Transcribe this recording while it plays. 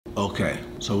Okay,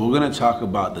 so we're gonna talk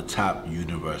about the top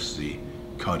university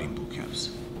coding bootcamps.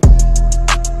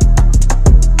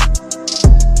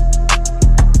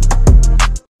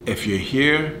 If you're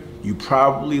here, you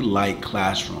probably like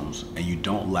classrooms and you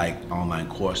don't like online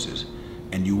courses,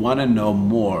 and you wanna know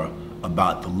more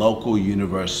about the local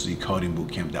university coding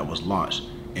bootcamp that was launched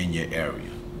in your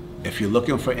area. If you're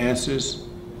looking for answers,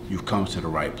 you've come to the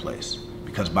right place,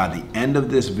 because by the end of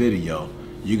this video,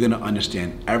 you're gonna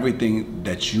understand everything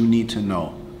that you need to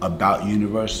know about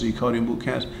university coding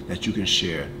bootcamps that you can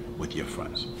share with your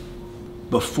friends.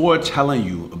 Before telling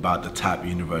you about the top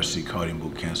university coding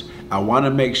bootcamps, I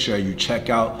wanna make sure you check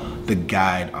out the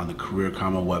guide on the Career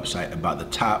Karma website about the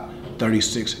top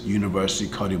 36 university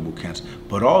coding bootcamps,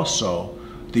 but also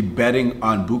the Betting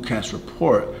on Bootcamps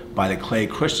report by the Clay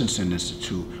Christensen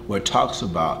Institute, where it talks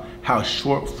about how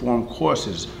short form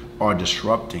courses are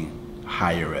disrupting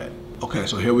higher ed. Okay,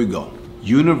 so here we go.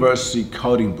 University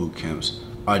coding bootcamps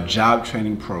are job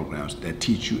training programs that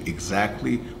teach you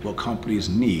exactly what companies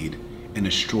need in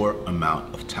a short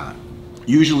amount of time.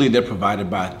 Usually they're provided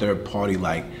by a third party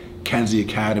like Kenzie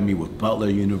Academy with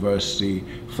Butler University,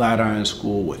 Flatiron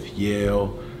School with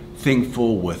Yale,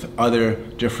 Thinkful with other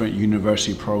different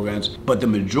university programs, but the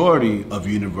majority of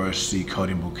university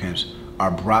coding bootcamps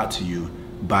are brought to you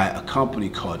by a company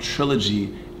called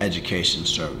Trilogy Education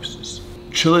Services.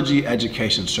 Trilogy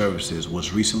Education Services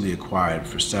was recently acquired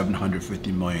for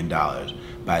 $750 million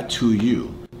by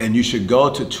 2U, and you should go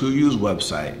to 2U's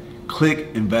website,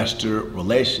 click Investor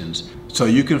Relations, so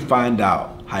you can find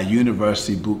out how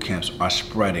university bootcamps are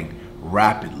spreading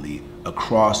rapidly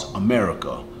across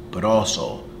America, but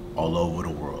also all over the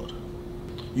world.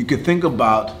 You can think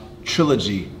about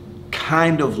Trilogy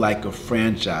kind of like a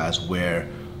franchise where,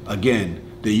 again,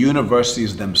 the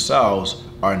universities themselves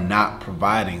are not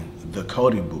providing the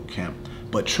coding bootcamp,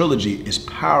 but Trilogy is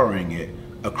powering it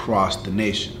across the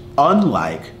nation.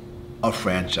 Unlike a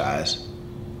franchise,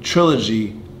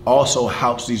 Trilogy also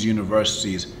helps these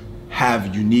universities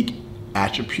have unique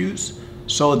attributes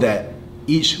so that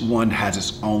each one has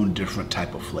its own different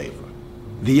type of flavor.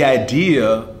 The idea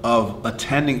of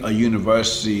attending a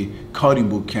university coding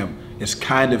bootcamp is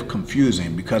kind of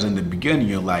confusing, because in the beginning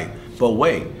you're like, but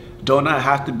wait, don't I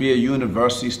have to be a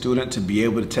university student to be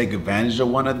able to take advantage of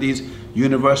one of these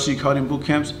university coding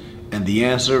bootcamps? And the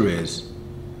answer is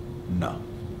no.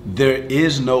 There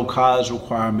is no college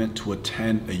requirement to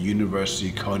attend a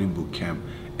university coding bootcamp,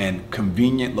 and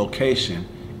convenient location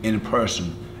in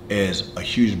person is a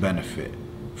huge benefit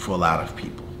for a lot of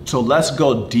people. So let's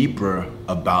go deeper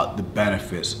about the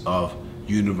benefits of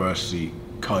university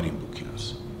coding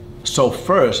bootcamps. So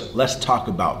first, let's talk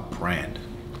about brand.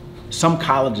 Some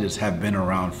colleges have been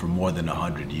around for more than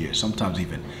 100 years, sometimes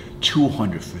even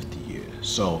 250 years.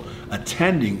 So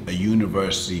attending a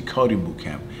university coding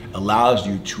bootcamp allows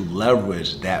you to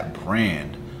leverage that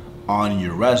brand on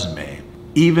your resume,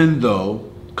 even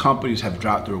though companies have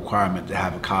dropped the requirement to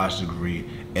have a college degree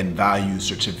and value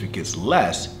certificates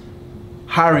less.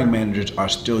 Hiring managers are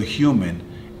still human,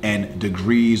 and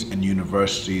degrees and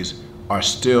universities are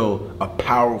still a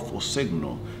powerful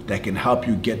signal that can help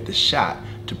you get the shot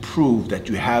to prove that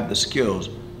you have the skills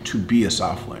to be a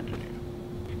software engineer.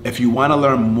 If you want to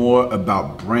learn more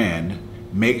about brand,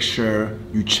 make sure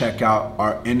you check out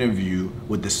our interview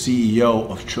with the CEO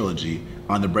of Trilogy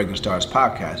on the Breaking Stars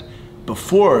podcast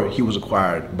before he was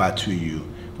acquired by 2U,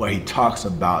 where he talks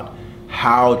about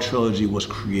how Trilogy was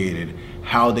created,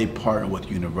 how they partner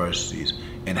with universities,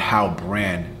 and how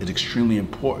brand is extremely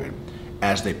important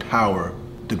as they power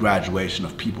the graduation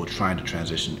of people trying to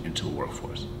transition into the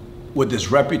workforce. With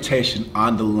this reputation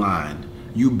on the line,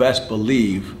 you best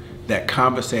believe that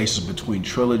conversations between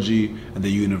Trilogy and the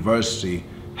university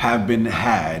have been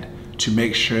had to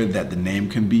make sure that the name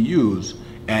can be used,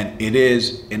 and it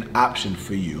is an option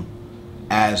for you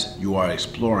as you are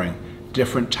exploring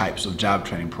different types of job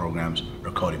training programs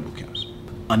or coding bootcamps.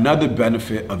 Another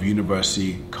benefit of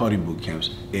university coding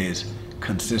bootcamps is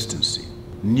consistency.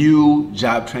 New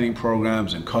job training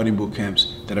programs and coding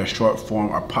bootcamps that are short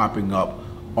form are popping up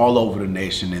all over the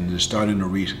nation, and they're starting to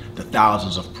reach the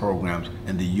thousands of programs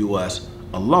in the US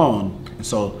alone. And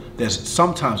so there's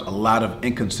sometimes a lot of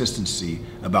inconsistency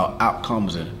about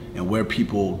outcomes and where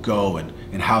people go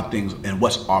and how things and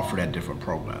what's offered at different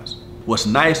programs. What's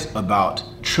nice about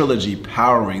Trilogy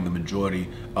powering the majority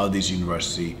of these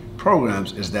university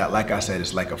programs is that, like I said,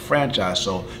 it's like a franchise,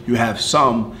 so you have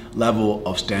some level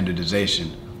of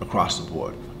standardization across the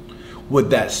board. With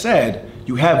that said,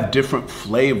 you have different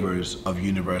flavors of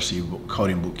university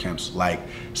coding bootcamps like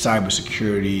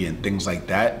cybersecurity and things like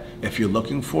that if you're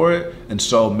looking for it. And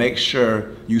so make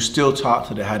sure you still talk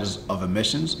to the heads of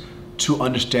admissions to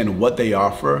understand what they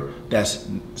offer that's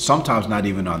sometimes not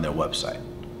even on their website.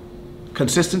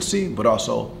 Consistency, but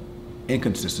also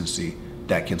inconsistency,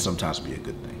 that can sometimes be a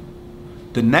good thing.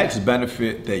 The next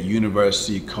benefit that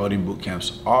university coding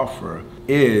bootcamps offer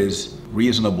is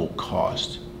reasonable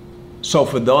cost. So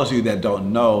for those of you that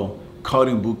don't know,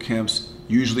 coding bootcamps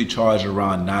usually charge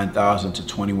around $9,000 to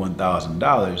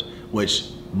 $21,000, which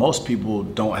most people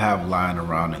don't have lying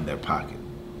around in their pocket.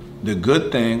 The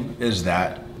good thing is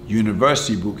that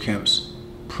university bootcamps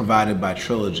provided by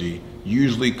Trilogy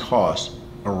usually cost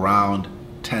around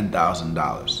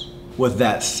 $10,000. With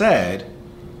that said,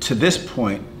 to this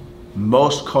point,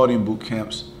 most coding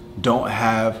bootcamps don't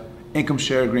have income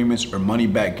share agreements or money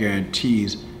back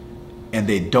guarantees, and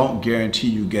they don't guarantee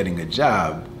you getting a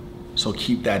job, so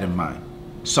keep that in mind.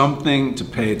 Something to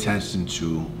pay attention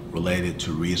to related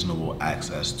to reasonable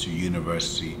access to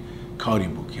university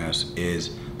coding bootcamps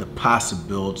is the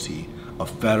possibility of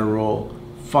federal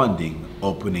funding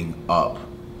opening up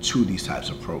to these types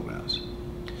of programs.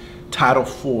 Title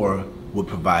IV would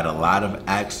provide a lot of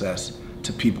access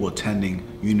to people attending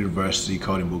university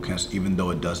coding bootcamps, even though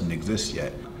it doesn't exist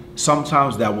yet.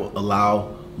 Sometimes that will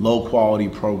allow low quality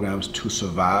programs to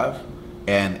survive,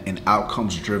 and an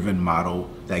outcomes-driven model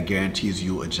that guarantees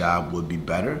you a job would be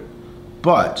better.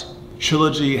 But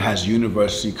Trilogy has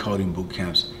university coding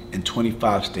bootcamps in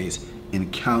 25 states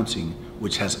and counting,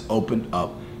 which has opened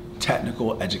up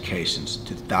technical educations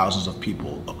to thousands of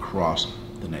people across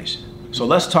the nation. So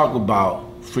let's talk about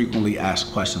frequently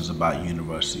asked questions about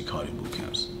university coding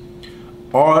bootcamps.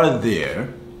 Are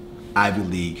there Ivy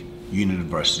League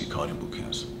university coding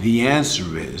bootcamps? The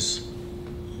answer is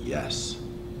yes.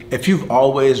 If you've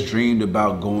always dreamed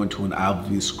about going to an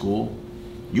Ivy League school,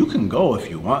 you can go if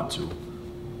you want to,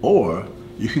 or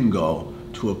you can go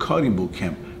to a coding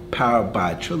bootcamp powered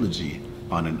by Trilogy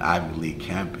on an Ivy League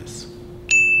campus.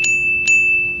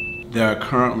 There are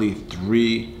currently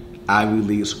 3 Ivy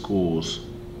League schools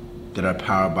that are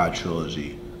powered by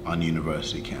Trilogy on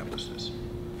university campuses.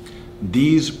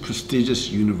 These prestigious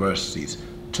universities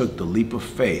took the leap of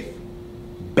faith,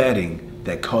 betting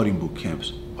that coding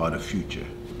bootcamps are the future.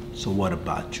 So what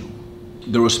about you?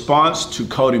 The response to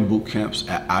coding bootcamps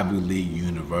at Ivy League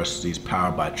universities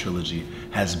powered by Trilogy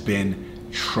has been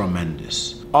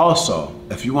tremendous. Also,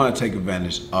 if you want to take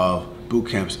advantage of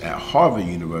bootcamps at Harvard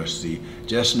University,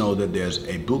 just know that there's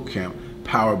a bootcamp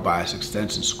powered by its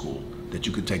extension school that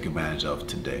you can take advantage of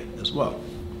today as well.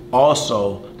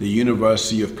 Also, the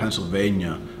University of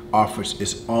Pennsylvania offers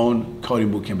its own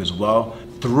coding bootcamp as well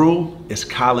through its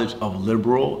College of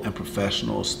Liberal and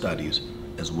Professional Studies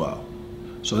as well.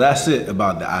 So that's it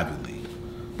about the Ivy League.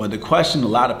 But the question a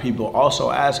lot of people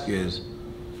also ask is,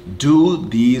 do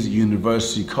these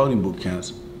university coding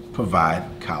bootcamps provide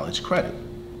college credit?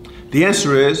 The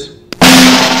answer is,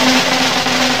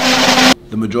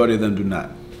 the majority of them do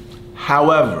not.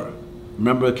 However,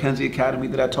 remember Kenzie Academy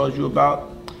that I told you about?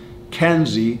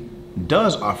 Kenzie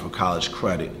does offer college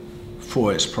credit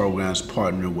for its programs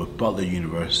partnered with Butler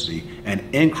University, and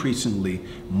increasingly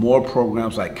more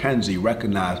programs like Kenzie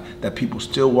recognize that people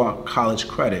still want college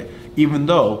credit, even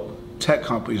though tech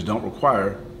companies don't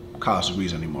require college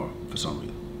degrees anymore for some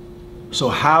reason. So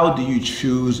how do you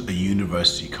choose a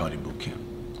university coding bootcamp?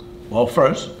 Well,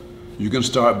 first, you can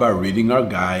start by reading our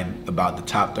guide about the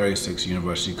top 36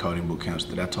 university coding bootcamps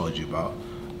that I told you about,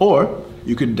 or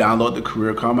you can download the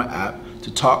Career Karma app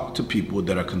to talk to people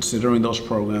that are considering those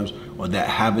programs or that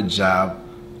have a job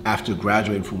after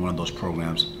graduating from one of those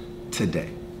programs today.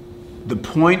 The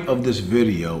point of this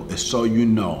video is so you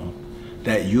know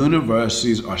that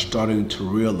universities are starting to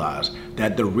realize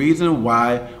that the reason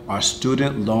why our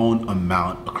student loan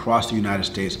amount across the United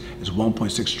States is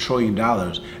 $1.6 trillion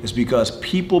is because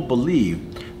people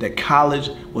believe that college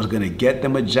was going to get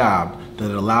them a job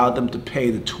that allowed them to pay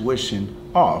the tuition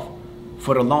off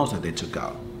for the loans that they took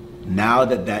out. Now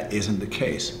that that isn't the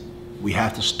case, we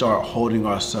have to start holding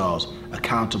ourselves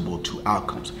accountable to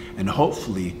outcomes. And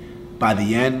hopefully, by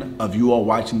the end of you all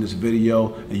watching this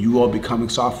video and you all becoming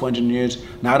software engineers,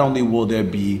 not only will there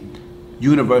be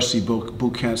university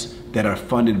bootcamps that are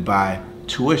funded by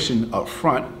tuition up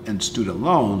front and student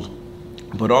loans,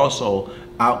 but also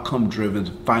outcome-driven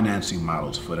financing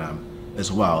models for them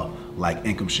as well, like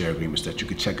income share agreements that you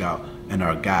can check out in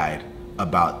our guide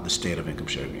about the state of income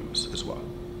share agreements as well.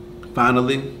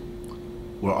 Finally,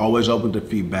 we're always open to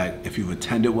feedback. If you've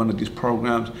attended one of these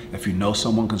programs, if you know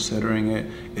someone considering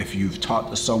it, if you've talked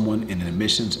to someone in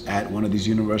admissions at one of these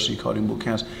university coding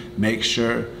bootcamps, make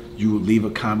sure you leave a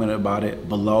comment about it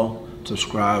below,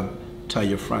 subscribe, tell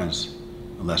your friends,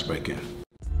 and let's break in.